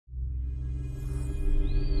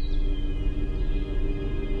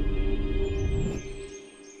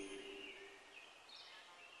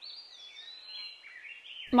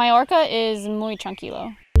Mallorca is muy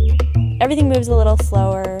tranquilo. Everything moves a little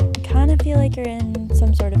slower. Kind of feel like you're in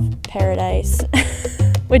some sort of paradise,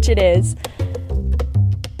 which it is.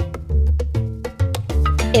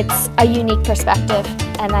 It's a unique perspective,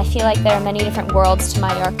 and I feel like there are many different worlds to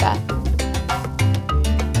Mallorca.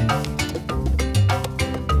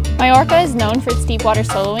 Mallorca is known for its deep water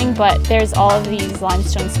soloing, but there's all of these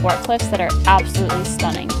limestone sport cliffs that are absolutely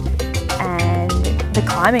stunning. And the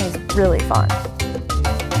climbing is really fun.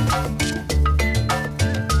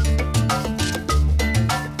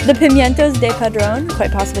 The pimientos de Padrón,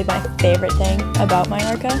 quite possibly my favorite thing about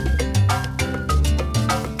Mallorca.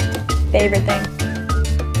 Favorite thing.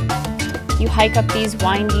 You hike up these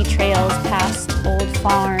windy trails past old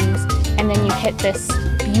farms, and then you hit this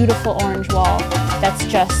beautiful orange wall that's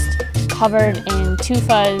just covered in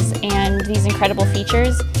tufas and these incredible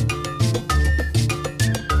features.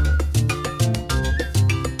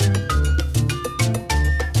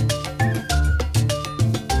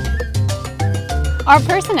 Our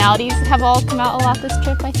personalities have all come out a lot this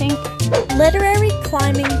trip, I think. Literary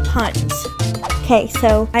climbing puns. Okay,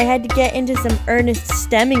 so I had to get into some Ernest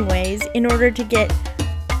Hemingways in order to get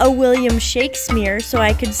a William Shakespeare so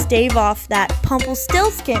I could stave off that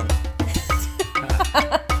Pumpelstiltskin.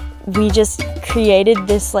 We just created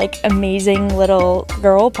this like amazing little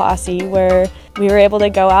girl posse where we were able to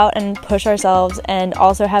go out and push ourselves and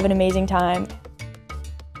also have an amazing time.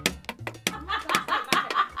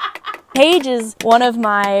 Paige is one of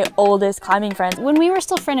my oldest climbing friends. When we were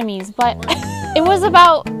still frenemies, but it was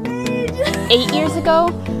about 8 years ago.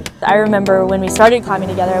 I remember when we started climbing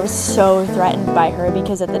together, I was so threatened by her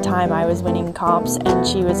because at the time I was winning comps and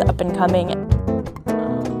she was up and coming.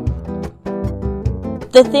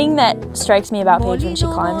 The thing that strikes me about Paige when she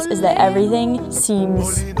climbs is that everything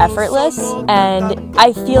seems effortless, and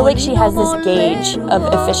I feel like she has this gauge of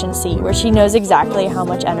efficiency where she knows exactly how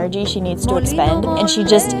much energy she needs to expend and she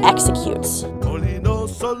just executes.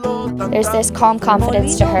 There's this calm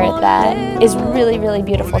confidence to her that is really, really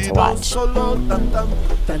beautiful to watch.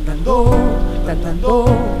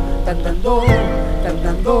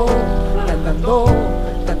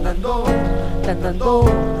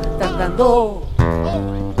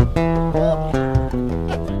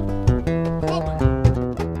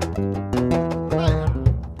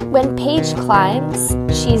 When Paige climbs,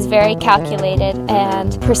 she's very calculated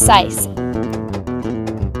and precise.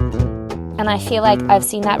 And I feel like I've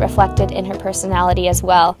seen that reflected in her personality as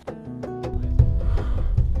well.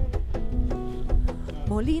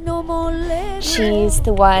 She's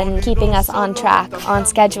the one keeping us on track, on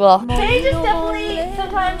schedule. Paige is definitely,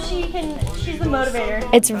 sometimes she's the motivator.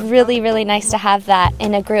 It's really, really nice to have that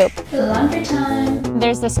in a group. Laundry time.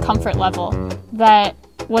 There's this comfort level that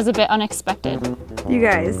was a bit unexpected. You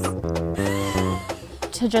guys.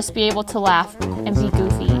 To just be able to laugh and be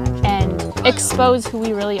goofy and expose who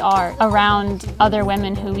we really are around other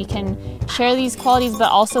women who we can share these qualities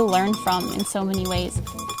but also learn from in so many ways.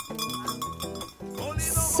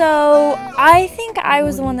 So I think I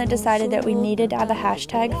was the one that decided that we needed to have a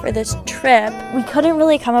hashtag for this trip. We couldn't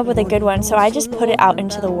really come up with a good one, so I just put it out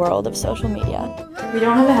into the world of social media. We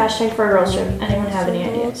don't have a hashtag for a girls trip. Anyone have any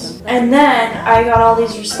ideas? And then I got all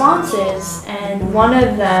these responses, and one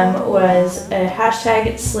of them was a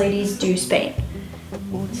hashtag Slaydies do Spain.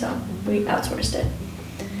 So we outsourced it.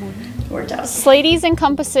 Worked out. Slaydies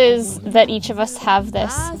encompasses that each of us have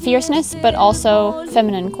this fierceness but also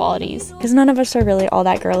feminine qualities. Because none of us are really all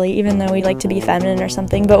that girly, even though we like to be feminine or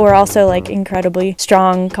something, but we're also like incredibly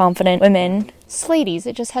strong, confident women. Slaydies,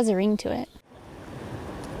 it just has a ring to it.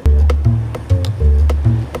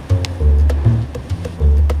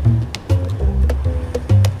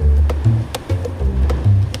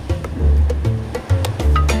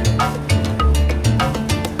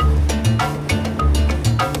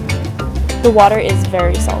 The water is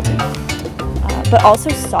very salty, but also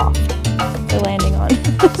soft for landing on.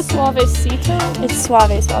 Suavecito? It's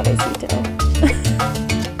suavecito.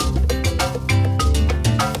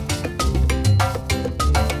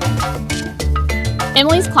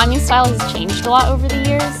 Emily's climbing style has changed a lot over the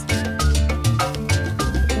years.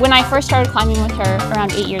 When I first started climbing with her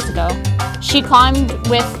around 8 years ago, she climbed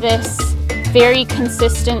with this very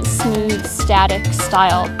consistent, smooth, static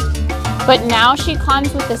style. But now she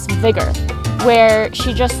climbs with this vigor, where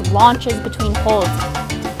she just launches between holds.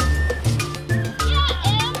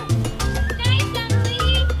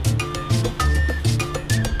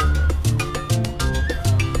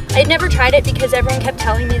 I'd never tried it because everyone kept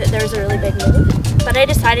telling me that there was a really big move, but I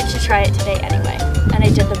decided to try it today anyway, and I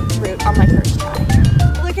did the route on my first try.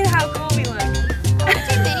 Look at how cool we look. What's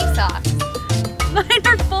your mini socks? Mine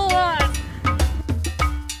are full on.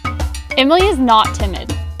 Emily is not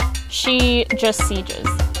timid. she just sieges.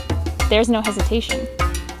 There's no hesitation.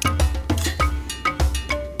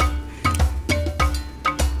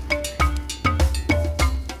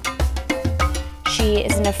 She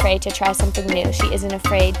isn't afraid to try something new. She isn't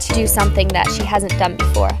afraid to do something that she hasn't done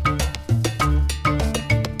before.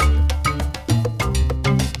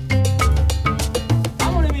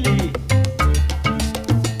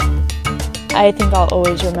 I think I'll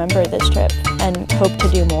always remember this trip and hope to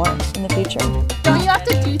do more in the future. Don't you have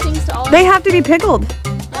to do things to all of They have to be pickled.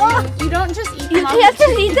 them? You don't just eat them. You have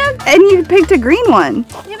to eat them? And you picked a green one.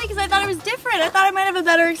 Yeah, because I thought it was different. I thought I might have a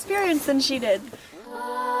better experience than she did.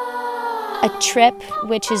 A trip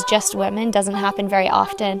which is just women doesn't happen very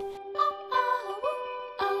often.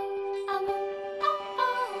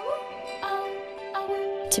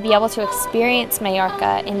 To be able to experience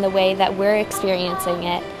Mallorca in the way that we're experiencing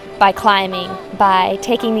it, by climbing, by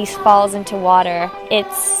taking these falls into water,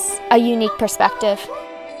 it's a unique perspective.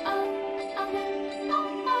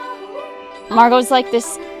 Margo's like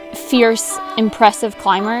this fierce, impressive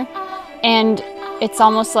climber, and it's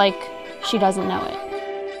almost like she doesn't know it.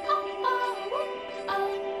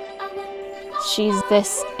 She's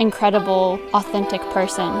this incredible, authentic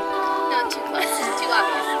person. Not too close, it's too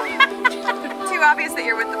obvious. Too obvious that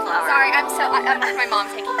you're with the flower. Sorry, I'm with my mom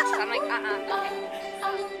taking this, so I'm like, okay.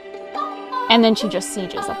 And then she just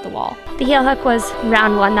sieges up the wall. The heel hook was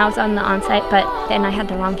round one, that was on the onsite, but then I had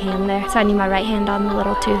the wrong hand there, so I need my right hand on the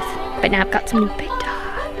little tooth. But now I've got some new big dog.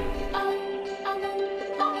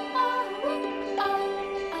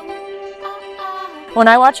 When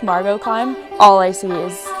I watch Margo climb, all I see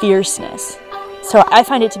is fierceness. So I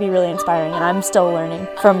find it to be really inspiring, and I'm still learning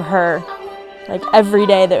from her. Like every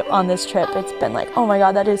day that on this trip, it's been like, oh my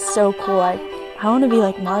God, that is so cool. I want to be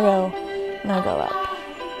like Margo when I grow up.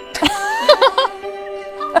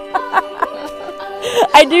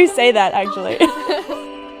 I do say that actually.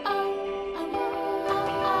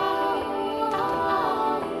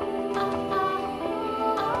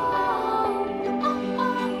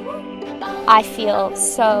 I feel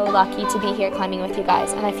so lucky to be here climbing with you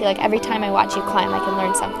guys, and I feel like every time I watch you climb, I can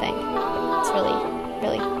learn something. It's really,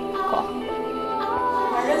 really cool.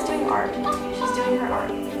 Margo's doing art. She's doing her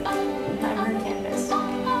art. I'm her canvas.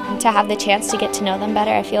 And to have the chance to get to know them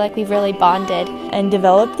better, I feel like we've really bonded. And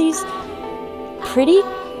develop these pretty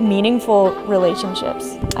meaningful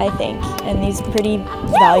relationships, I think, and these pretty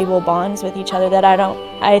valuable bonds with each other that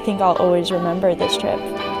I think I'll always remember this trip.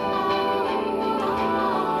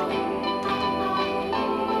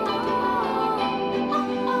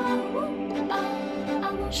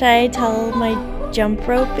 Should I tell my jump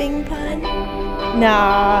roping pun?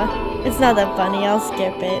 Nah, it's not that funny. I'll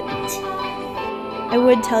skip it. I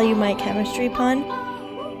would tell you my chemistry pun,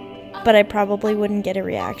 but I probably wouldn't get a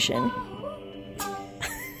reaction.